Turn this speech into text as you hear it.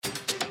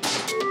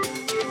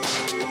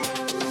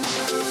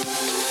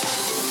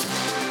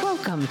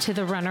to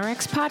the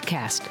RunnerX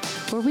podcast,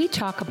 where we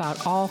talk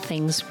about all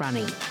things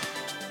running.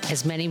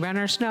 As many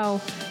runners know,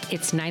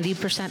 it's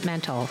 90%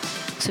 mental.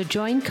 So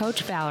join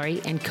Coach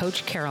Valerie and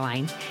Coach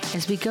Caroline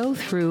as we go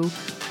through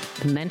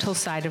the mental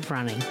side of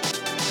running.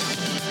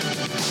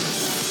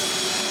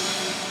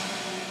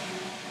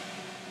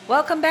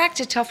 Welcome back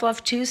to Tough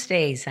Love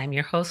Tuesdays. I'm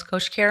your host,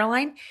 Coach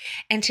Caroline,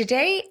 and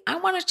today I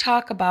want to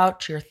talk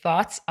about your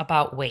thoughts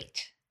about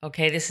weight.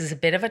 Okay, this is a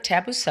bit of a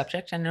taboo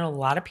subject. I know a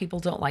lot of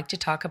people don't like to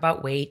talk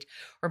about weight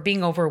or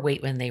being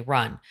overweight when they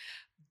run.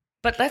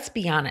 But let's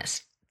be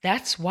honest,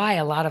 that's why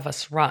a lot of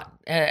us run.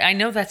 I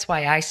know that's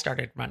why I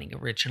started running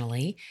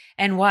originally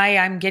and why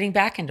I'm getting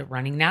back into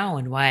running now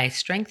and why I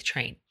strength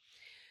train.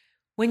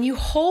 When you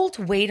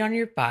hold weight on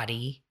your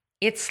body,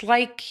 it's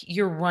like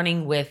you're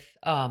running with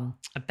a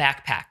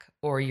backpack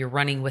or you're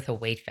running with a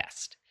weight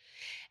vest.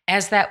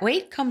 As that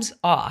weight comes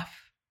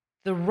off,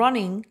 the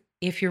running,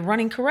 if you're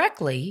running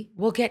correctly,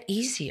 will get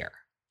easier.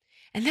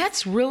 And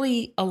that's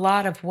really a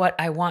lot of what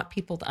I want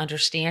people to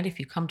understand if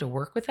you come to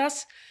work with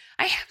us.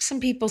 I have some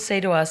people say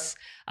to us,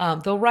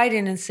 they'll write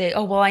in and say,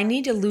 oh, well, I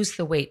need to lose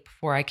the weight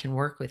before I can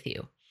work with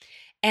you.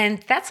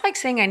 And that's like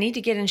saying I need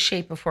to get in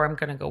shape before I'm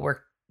going to go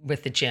work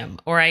with the gym,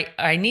 or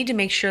I need to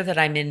make sure that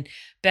I'm in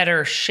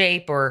better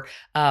shape or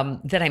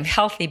that I'm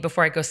healthy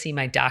before I go see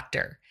my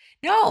doctor.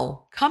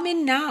 No, come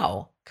in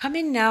now. Come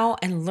in now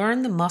and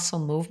learn the muscle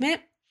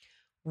movement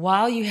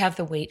while you have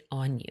the weight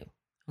on you,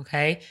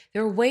 okay?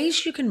 There are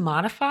ways you can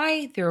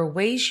modify. There are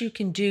ways you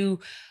can do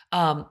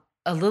a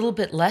little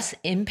bit less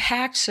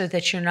impact so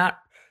that you're not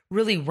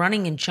really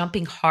running and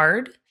jumping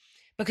hard,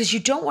 because you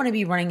don't want to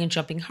be running and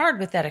jumping hard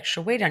with that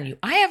extra weight on you.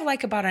 I have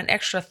like about an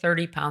extra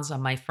 30 pounds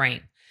on my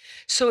frame.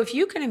 So if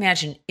you can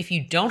imagine, if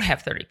you don't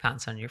have 30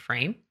 pounds on your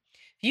frame,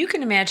 you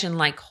can imagine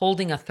like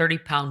holding a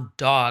 30-pound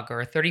dog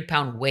or a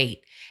 30-pound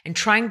weight and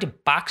trying to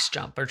box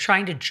jump or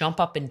trying to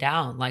jump up and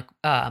down, like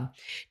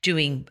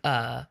doing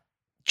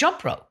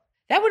jump rope.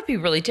 That would be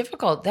really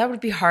difficult. That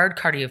would be hard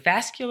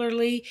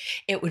cardiovascularly.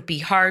 It would be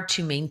hard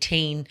to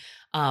maintain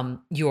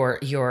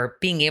your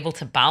being able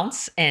to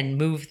bounce and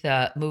move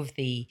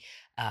the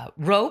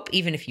rope,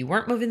 even if you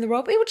weren't moving the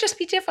rope. It would just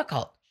be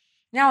difficult.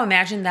 Now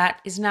imagine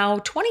that is now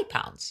 20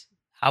 pounds.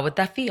 How would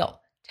that feel?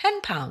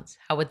 10 pounds.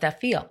 How would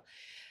that feel?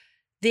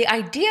 The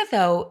idea,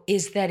 though,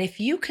 is that if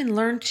you can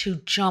learn to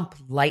jump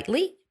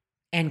lightly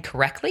and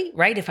correctly,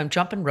 right? If I'm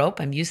jumping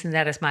rope, I'm using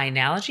that as my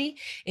analogy.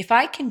 If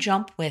I can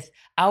jump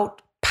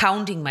without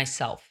pounding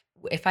myself,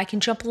 if I can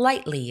jump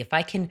lightly, if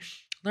I can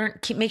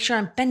make sure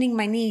I'm bending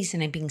my knees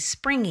and I'm being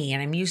springy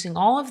and I'm using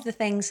all of the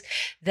things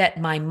that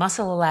my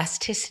muscle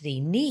elasticity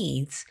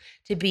needs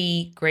to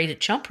be great at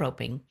jump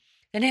roping,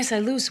 then as I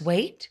lose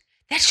weight,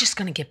 that's just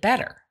going to get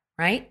better,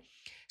 right?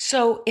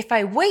 So if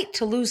I wait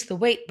to lose the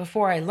weight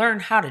before I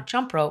learn how to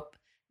jump rope,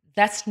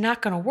 that's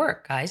not going to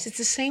work, guys. It's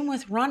the same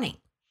with running.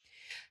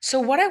 So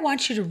what I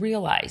want you to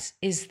realize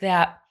is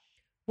that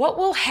what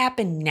will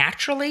happen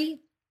naturally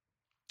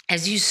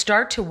as you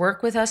start to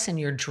work with us and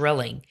you're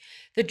drilling,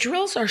 the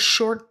drills are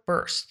short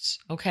bursts,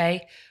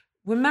 okay?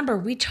 Remember,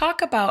 we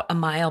talk about a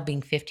mile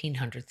being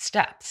 1,500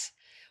 steps.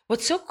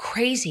 What's so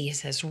crazy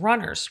is as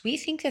runners, we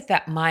think that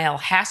that mile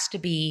has to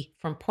be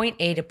from point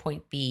A to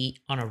point B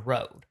on a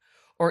road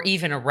or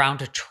even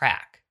around a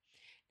track.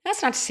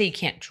 That's not to say you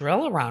can't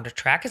drill around a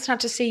track. It's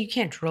not to say you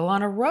can't drill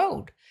on a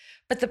road.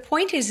 But the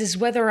point is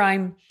whether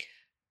I'm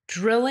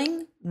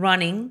drilling,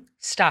 running,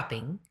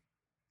 stopping,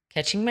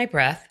 catching my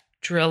breath,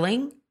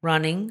 drilling,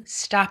 running,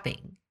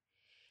 stopping.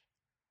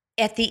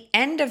 At the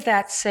end of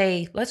that,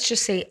 say, let's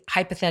just say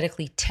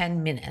hypothetically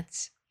 10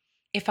 minutes,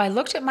 if I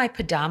looked at my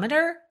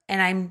pedometer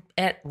and I'm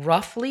at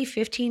roughly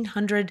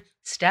 1,500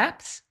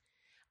 steps,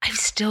 I've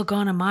still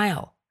gone a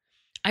mile.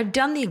 I've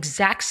done the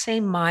exact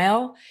same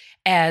mile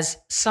as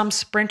some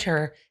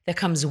sprinter that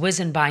comes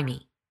whizzing by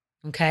me,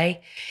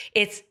 okay?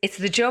 It's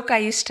the joke I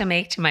used to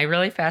make to my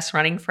really fast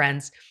running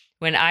friends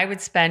when I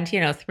would spend,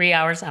 3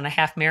 hours on a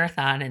half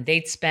marathon and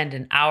they'd spend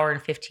an hour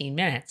and 15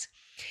 minutes.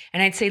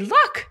 And I'd say,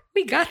 look,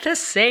 we got the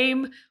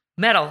same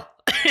medal.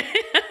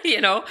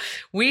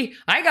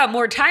 I got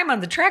more time on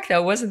the track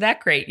though. Wasn't that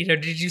great?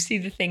 Did you see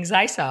the things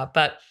I saw?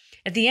 But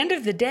at the end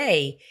of the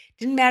day, it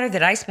didn't matter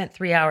that I spent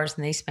 3 hours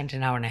and they spent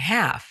an hour and a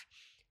half.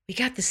 We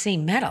got the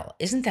same medal.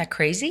 Isn't that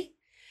crazy?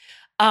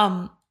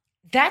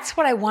 That's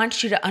what I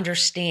want you to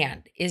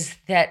understand is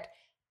that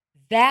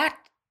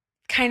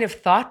kind of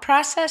thought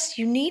process,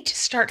 you need to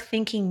start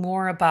thinking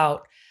more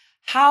about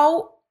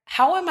how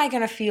am I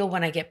going to feel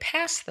when I get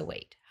past the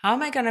weight? How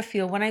am I going to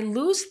feel when I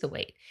lose the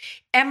weight?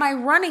 Am I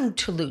running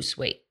to lose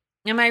weight?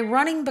 Am I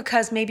running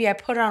because maybe I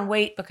put on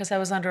weight because I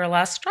was under a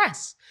lot of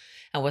stress?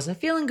 I wasn't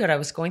feeling good. I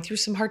was going through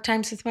some hard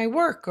times with my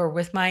work or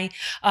with my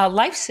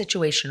life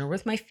situation or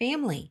with my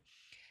family.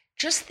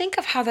 Just think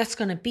of how that's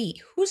going to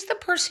be. Who's the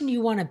person you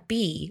want to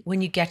be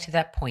when you get to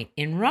that point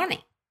in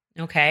running?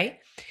 Okay.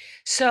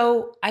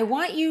 So I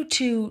want you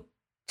to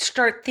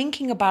start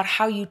thinking about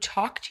how you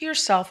talk to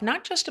yourself,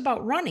 not just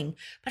about running,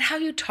 but how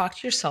you talk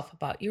to yourself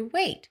about your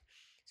weight.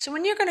 So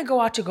when you're going to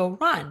go out to go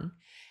run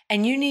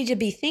And you need to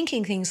be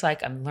thinking things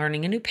like, I'm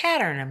learning a new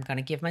pattern. I'm going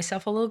to give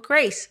myself a little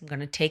grace. I'm going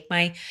to take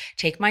my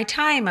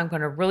time. I'm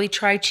going to really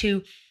try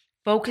to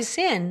focus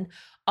in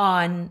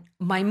on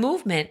my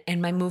movement and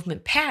my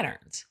movement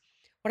patterns.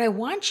 What I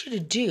want you to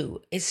do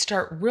is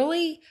start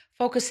really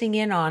focusing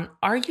in on,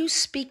 are you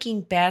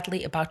speaking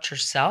badly about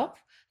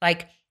yourself?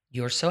 Like,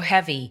 you're so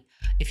heavy.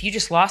 If you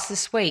just lost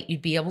this weight,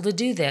 you'd be able to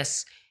do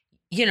this.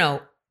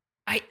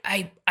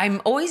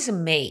 I'm always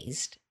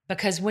amazed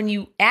because when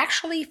you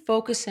actually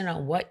focus in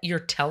on what you're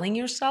telling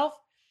yourself,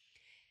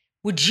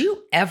 would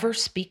you ever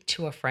speak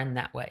to a friend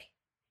that way?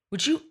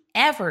 Would you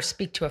ever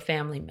speak to a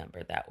family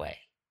member that way?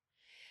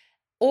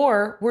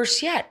 Or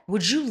worse yet,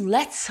 would you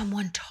let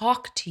someone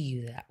talk to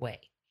you that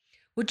way?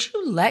 Would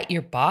you let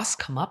your boss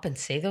come up and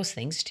say those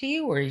things to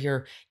you, or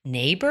your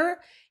neighbor?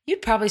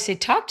 You'd probably say,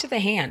 talk to the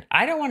hand.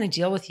 I don't want to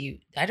deal with you.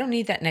 I don't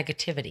need that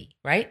negativity,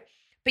 right?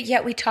 But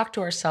yet we talk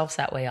to ourselves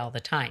that way all the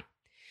time.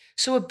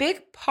 So a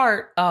big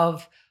part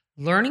of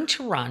learning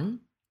to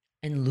run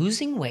and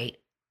losing weight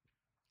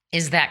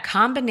is that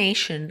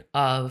combination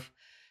of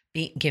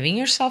giving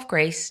yourself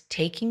grace,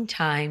 taking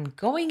time,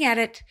 going at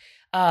it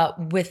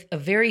with a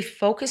very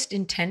focused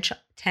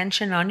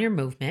intention on your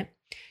movement.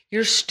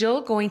 You're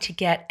still going to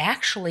get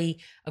actually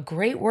a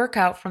great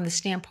workout from the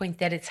standpoint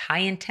that it's high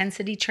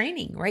intensity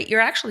training, right? You're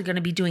actually going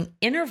to be doing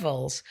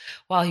intervals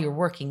while you're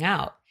working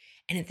out.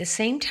 And at the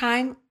same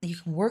time, you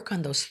can work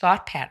on those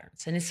thought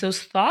patterns. And it's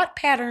those thought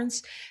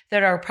patterns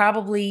that are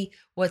probably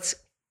what's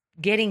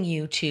getting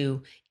you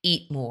to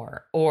eat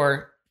more,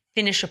 or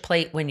finish a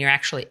plate when you're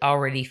actually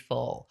already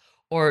full,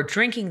 or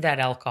drinking that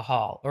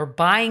alcohol, or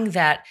buying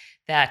that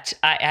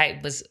I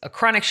was a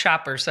chronic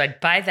shopper, so I'd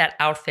buy that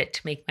outfit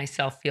to make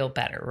myself feel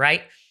better,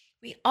 right?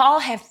 We all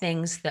have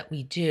things that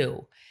we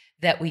do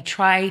that we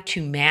try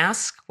to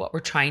mask what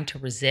we're trying to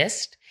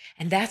resist,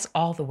 and that's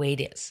all the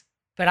weight is.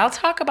 But I'll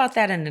talk about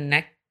that in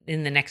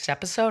the next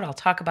episode. I'll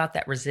talk about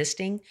that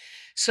resisting.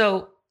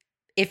 So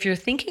if you're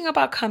thinking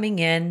about coming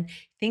in,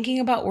 thinking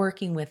about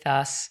working with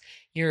us,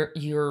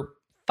 you're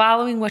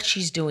following what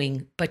she's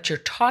doing, but you're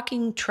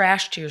talking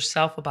trash to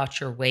yourself about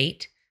your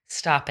weight,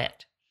 stop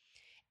it.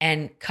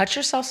 And cut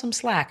yourself some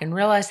slack and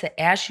realize that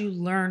as you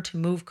learn to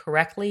move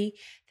correctly,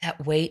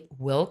 that weight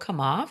will come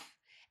off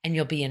and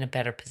you'll be in a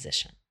better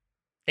position.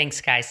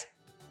 Thanks, guys.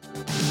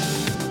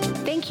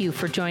 Thank you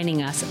for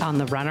joining us on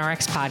the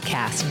RunRx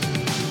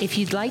podcast. If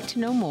you'd like to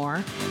know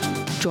more,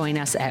 join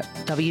us at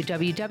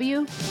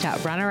www.runrx.fit.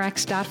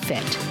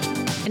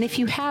 And if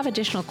you have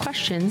additional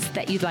questions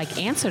that you'd like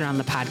answered on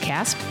the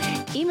podcast,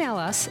 email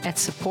us at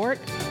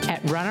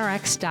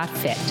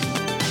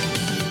support@runrx.fit.